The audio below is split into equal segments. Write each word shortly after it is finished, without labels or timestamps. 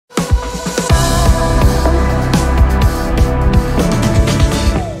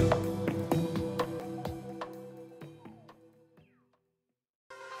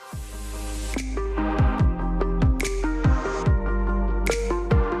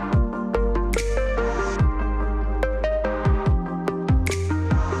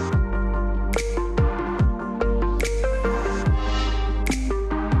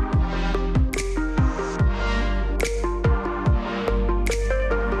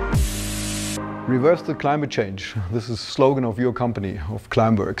Reverse the climate change. This is the slogan of your company, of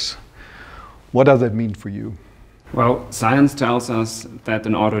Climeworks. What does that mean for you? Well, science tells us that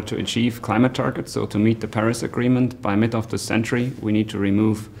in order to achieve climate targets, so to meet the Paris Agreement, by mid of the century, we need to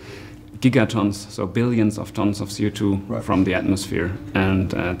remove gigatons, so billions of tons of CO2 from the atmosphere.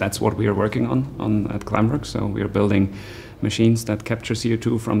 And that's what we are working on at Climeworks. So we are building machines that capture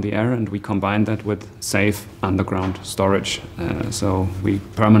CO2 from the air, and we combine that with safe underground storage. So we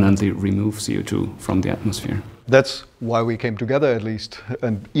permanently remove CO2 from the atmosphere. That's why we came together, at least.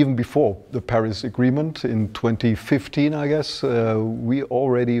 And even before the Paris Agreement in 2015, I guess, we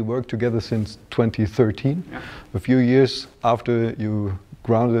already worked together since 2013. Yeah. A few years after you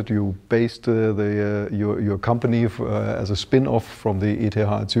grounded, you based your company as a spin-off from the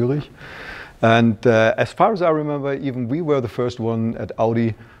ETH Zurich. And as far as I remember, even we were the first one at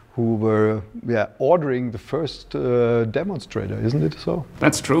Audi who were ordering the first demonstrator, isn't it so?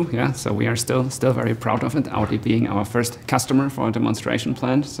 That's true, yeah. So we are still very proud of it, Audi being our first customer for a demonstration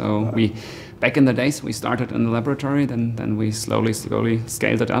plant. So we, back in the days, we started in the laboratory, then we slowly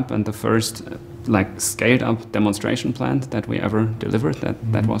scaled it up, and the first scaled up demonstration plant that we ever delivered,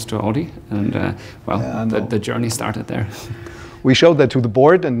 that was to Audi. And the journey started there. We showed that to the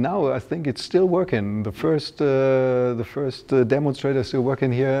board, and now I think it's still working. The first demonstrator is still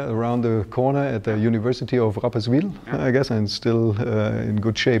working here around the corner at the University of Rapperswil, I guess, and still in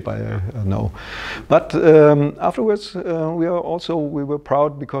good shape, I know. But afterwards, we were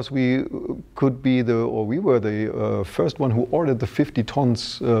proud because we were the first one who ordered the 50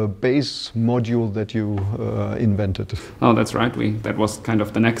 tons base module that you invented. Oh, that's right. That was kind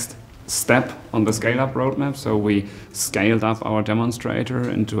of the next step on the scale-up roadmap. So we scaled up our demonstrator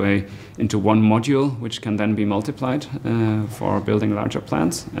into one module, which can then be multiplied for building larger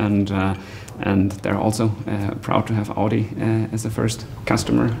plants. And they're also proud to have Audi as the first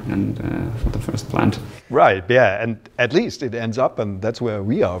customer and for the first plant. Right, yeah, and at least it ends up, and that's where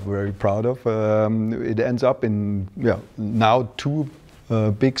we are very proud of, it ends up in now two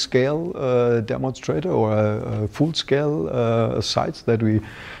big scale demonstrator or full scale sites that we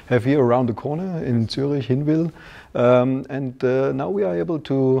have here around the corner in Zurich, Hinwil. And now we are able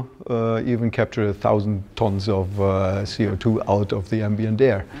to even capture 1,000 tons of CO2 out of the ambient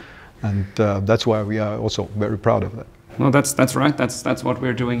air. And that's why we are also very proud of that. No, that's right. That's what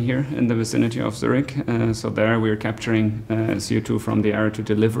we're doing here in the vicinity of Zurich. So there we're capturing CO2 from the air to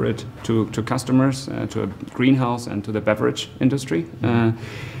deliver it to customers, to a greenhouse and to the beverage industry.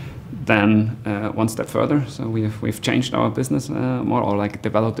 Then one step further, so we've changed our business model, or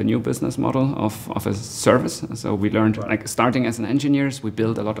developed a new business model of a service. So we learned, starting as an engineers, we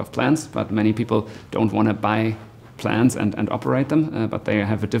build a lot of plants, but many people don't want to buy plants and operate them, but they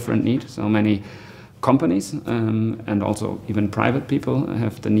have a different need. So many companies and also even private people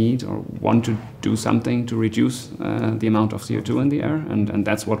have the need or want to do something to reduce the amount of CO2 in the air, and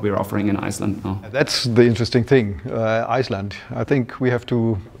that's what we're offering in Iceland now. That's the interesting thing, Iceland. I think we have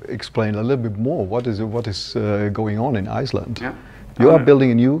to explain a little bit more what is going on in Iceland. Yeah. You are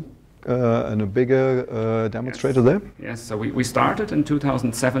building a new and a bigger demonstrator there? Yes, so we started in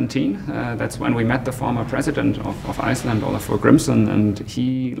 2017. That's when we met the former president of Iceland, Olafur Grimsson, and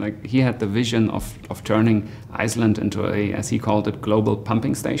he had the vision of turning Iceland into a, as he called it, global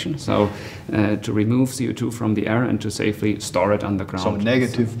pumping station. So to remove CO2 from the air and to safely store it underground. So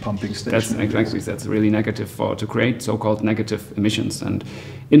negative pumping station. That's really negative to create so-called negative emissions. And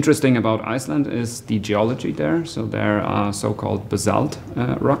interesting about Iceland is the geology there. So there are so-called basalt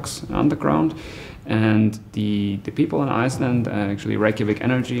rocks underground, and the people in Iceland, actually Reykjavik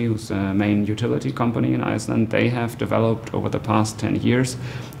Energy, who's a main utility company in Iceland, they have developed over the past 10 years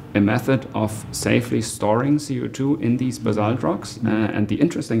a method of safely storing CO2 in these basalt rocks. And the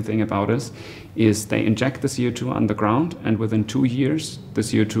interesting thing about this is they inject the CO2 underground, and within 2 years the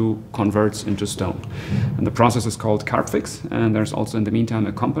CO2 converts into stone. And the process is called Kraftwerk, and there's also in the meantime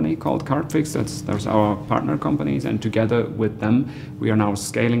a company called Kraftwerk. There's our partner companies, and together with them we are now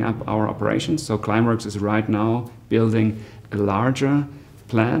scaling up our operations. So Climeworks is right now building a larger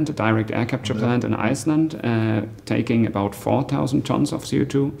plant, a direct air capture plant in Iceland, taking about 4,000 tons of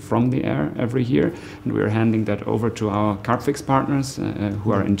CO2 from the air every year, and we're handing that over to our Kraftwerk partners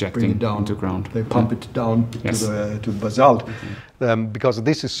who are injecting it into ground. They pump it down to the basalt. Because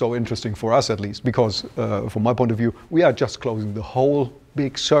this is so interesting for us, at least, because from my point of view, we are just closing the whole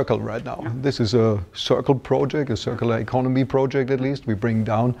big circle right now. Yeah. This is a circle project, a circular economy project, at least. We bring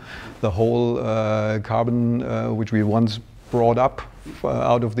down the whole carbon which we once brought up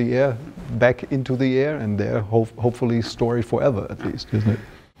out of the air back into the air, and there hopefully store it forever, at least, isn't it?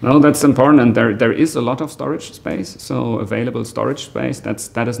 Well, that's important, and there is a lot of storage space. So available storage space,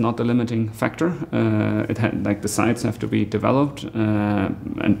 that is not the limiting factor. Like the sites have to be developed,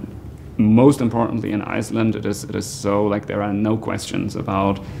 and most importantly in Iceland, it is so like there are no questions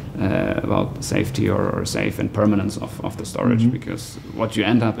about safety or safe and permanence of the storage, because what you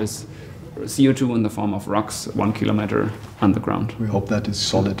end up is CO2 in the form of rocks 1 kilometer underground. We hope that is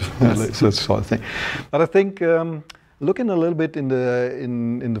solid. Yes. That's a solid thing. But I think looking a little bit in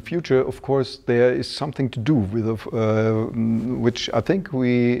the future, of course, there is something to do with which I think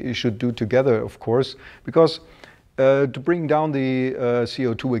we should do together, of course, because to bring down the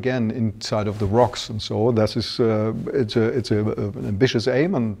CO2 again inside of the rocks and so that is it's an ambitious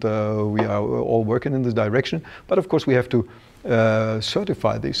aim, and we are all working in this direction. But of course, we have to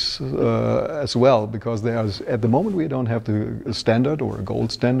certify this as well, because there's at the moment we don't have the standard or a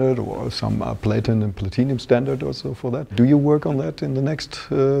gold standard or some platinum and platinum standard also for that. Do you work on that in the next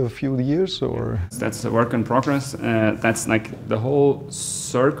few years, or? That's a work in progress. That's like the whole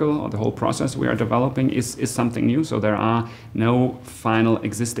circle or the whole process we are developing is something new. So there are no final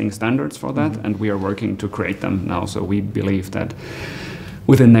existing standards for that, and we are working to create them now. So we believe that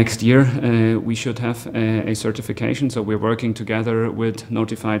within next year, we should have a certification. So we're working together with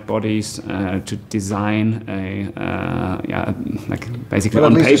notified bodies to design basically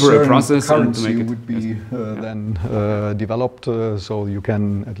on paper a process and to make it would be then developed, so you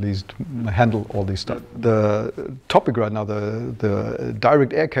can at least handle all this stuff. The topic right now, the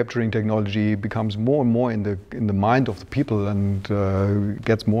direct air capturing technology, becomes more and more in the mind of the people, and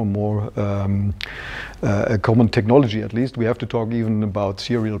gets more and more a common technology. At least we have to talk even about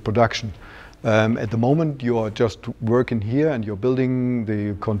serial production. At the moment, you are just working here and you're building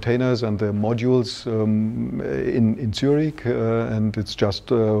the containers and the modules in Zurich, and it's just,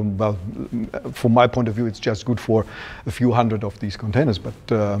 well, from my point of view, it's just good for a few hundred of these containers. But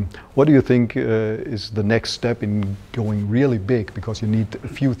what do you think is the next step in going really big? Because you need a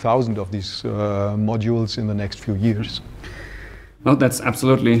few thousand of these modules in the next few years. Well, that's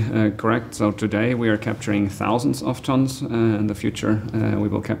absolutely correct. So today we are capturing thousands of tons. In the future, we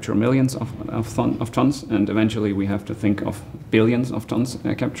will capture millions of tons, and eventually we have to think of billions of tons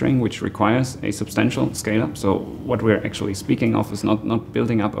capturing, which requires a substantial scale up. So what we're actually speaking of is not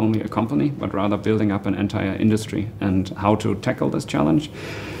building up only a company, but rather building up an entire industry. And how to tackle this challenge?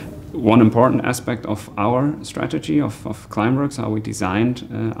 One important aspect of our strategy of Climeworks, how we designed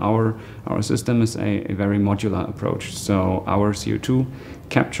our system, is a very modular approach. So our CO2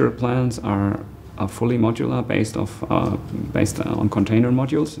 capture plans are fully modular, based on container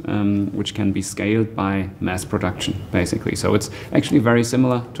modules, which can be scaled by mass production, basically. So it's actually very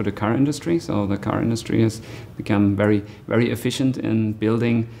similar to the car industry. So the car industry has become very, very efficient in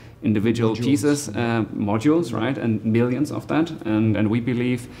building individual pieces, modules, right, and millions of that. And we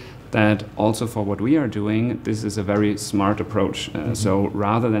believe that also for what we are doing, this is a very smart approach. So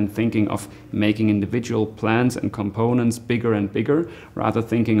rather than thinking of making individual plants and components bigger and bigger, rather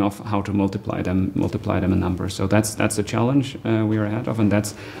thinking of how to multiply them in numbers. So that's a challenge we are ahead of, and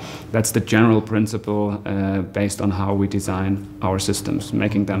that's the general principle based on how we design our systems,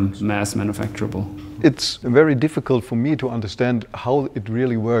 making them mass manufacturable. It's very difficult for me to understand how it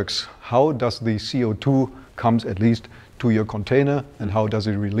really works. How does the CO2 comes at least to your container, and how does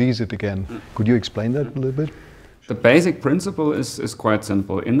it release it again? Could you explain that a little bit? The basic principle is quite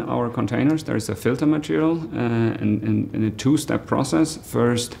simple. In our containers, there is a filter material in a two-step process.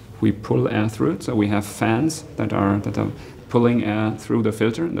 First, we pull air through it. So we have fans that are pulling air through the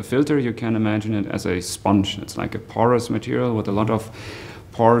filter. And the filter, you can imagine it as a sponge. It's like a porous material with a lot of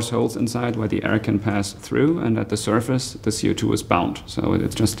porous holes inside where the air can pass through, and at the surface the CO2 is bound. So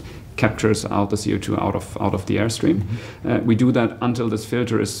it just captures out the CO2 out of the airstream. We do that until this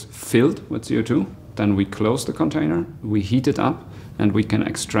filter is filled with CO2. Then we close the container, we heat it up, and we can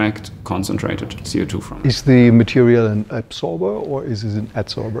extract concentrated CO2 from it. Is the material an absorber, or is it an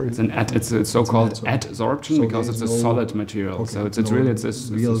adsorber? It's so-called adsorption, so because it's a solid material. Okay, so it's really a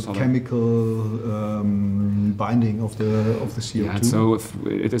real chemical binding of the CO2. Yeah, so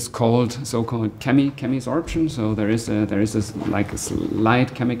it is called so-called chemisorption. So there is this like a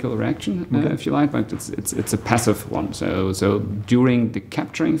slight chemical reaction, if you like, but it's a passive one. So during the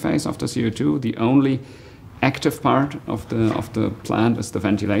capturing phase of the CO2, the only active part of the plant is the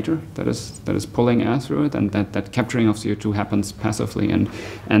ventilator that is pulling air through it, and that capturing of CO2 happens passively.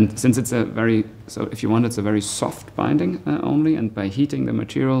 And since it's if you want, it's a very soft binding only, and by heating the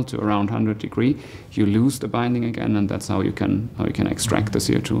material to around 100 degrees, you lose the binding again, and that's how you can extract the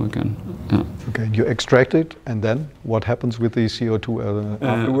CO2 again. Yeah. Okay, you extract it, and then what happens with the CO2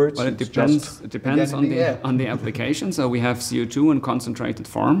 afterwards? Well, it depends on the application. So we have CO2 in concentrated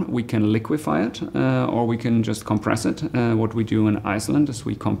form. We can liquefy it, or we can just compress it. What we do in Iceland is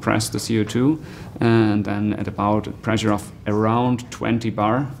we compress the CO2, and then at about a pressure of around 20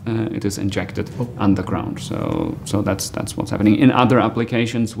 bar, it is injected underground. So that's what's happening. In other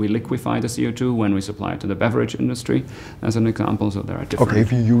applications, we liquefy the CO2 when we supply it to the beverage industry, as an example. So there are different. Okay,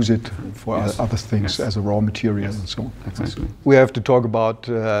 if you use it for other things as a raw material and so on. Exactly. We have to talk about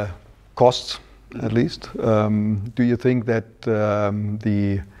costs, at least. Do you think that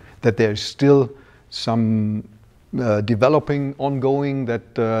that there's still some developing ongoing,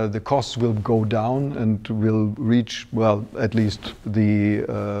 that the costs will go down and will reach, well, at least the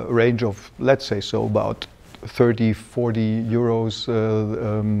range of, let's say, so about 30-40 euros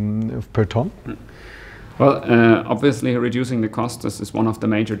per ton? Well, obviously reducing the cost is one of the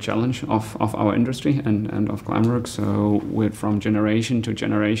major challenges of our industry and of Climeworks. So from generation to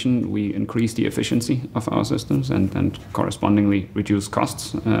generation, we increase the efficiency of our systems and correspondingly reduce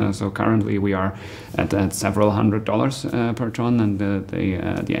costs. So currently we are at several $100 per ton, and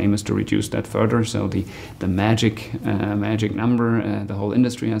the aim is to reduce that further. So the magic number the whole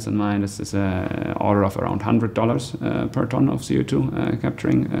industry has in mind is an order of around $100 per ton of CO2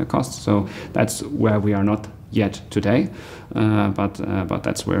 capturing costs. So that's where we are not yet today, but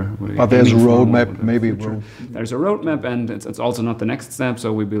that's where we're. But there's a roadmap, maybe. There's a roadmap, and it's also not the next step.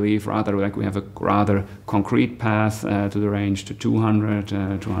 So we believe we have a rather concrete path to the range to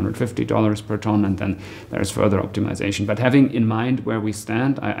 $200, $250 per ton, and then there's further optimization. But having in mind where we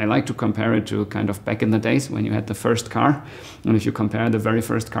stand, I like to compare it to kind of back in the days when you had the first car, and if you compare the very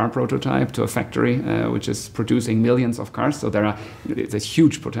first car prototype to a factory which is producing millions of cars, so there's a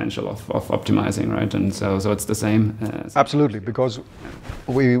huge potential of optimizing, right? And so it's the same. Absolutely, because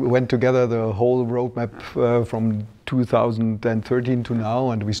we went together the whole roadmap from 2013 to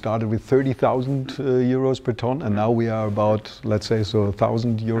now, and we started with 30,000 euros per ton, and now we are about, let's say,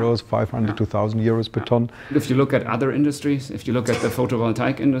 1,000 euros, 500 to 1,000 euros per ton. If you look at other industries, if you look at the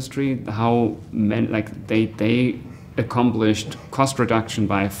photovoltaic industry, how they accomplished cost reduction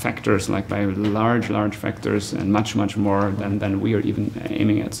by factors, like by large factors, and much more than we are even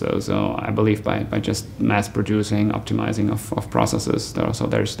aiming at. So I believe by just mass producing, optimizing of processes,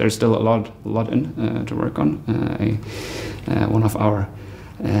 there's still a lot in to work on. One of our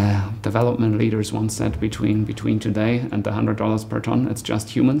development leaders once said between today and the $100 per ton, it's just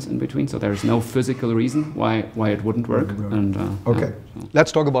humans in between. So there's no physical reason why it wouldn't work. And okay,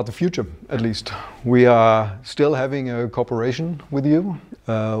 let's talk about the future. At least we are still having a cooperation with you.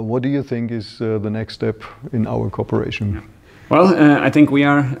 What do you think is the next step in our cooperation? Well, I think we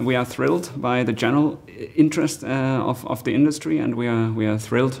are thrilled by the general interest of the industry, and we are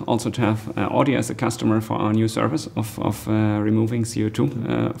thrilled also to have Audi as a customer for our new service of removing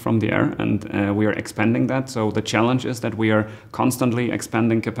CO2 from the air, and we are expanding that. So the challenge is that we are constantly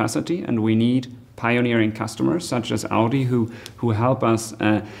expanding capacity, and we need pioneering customers such as Audi who help us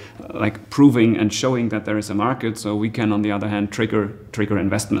proving and showing that there is a market, so we can on the other hand trigger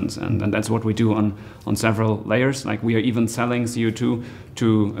investments, and that's what we do on several layers. Like we are even selling CO2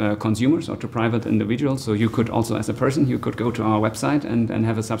 to consumers or to private individuals, so you could also, as a person, you could go to our website and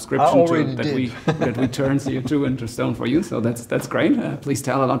have a subscription that we turn CO2 into stone for you. So that's great. Please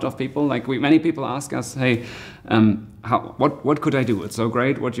tell a lot of people. Many people ask us, hey, what could I do? It's so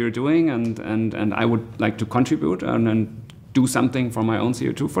great what you're doing, and I would like to contribute and do something for my own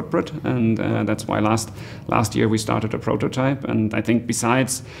CO2 footprint, and that's why last year we started a prototype. And I think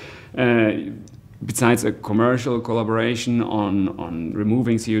besides a commercial collaboration on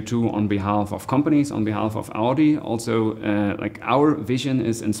removing CO2 on behalf of companies, on behalf of Audi, also our vision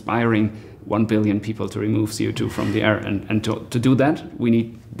is inspiring 1 billion people to remove CO2 from the air, and to do that we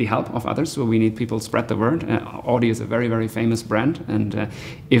need the help of others, so we need people to spread the word. Audi is a very famous brand, and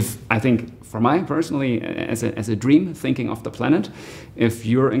if I think for my personally as a dream, thinking of the planet, if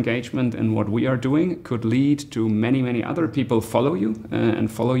your engagement in what we are doing could lead to many other people follow you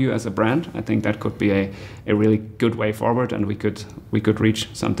and follow you as a brand, I think that could be a really good way forward, and we could reach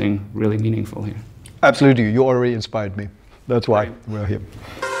something really meaningful here. Absolutely, you already inspired me. That's why we're here.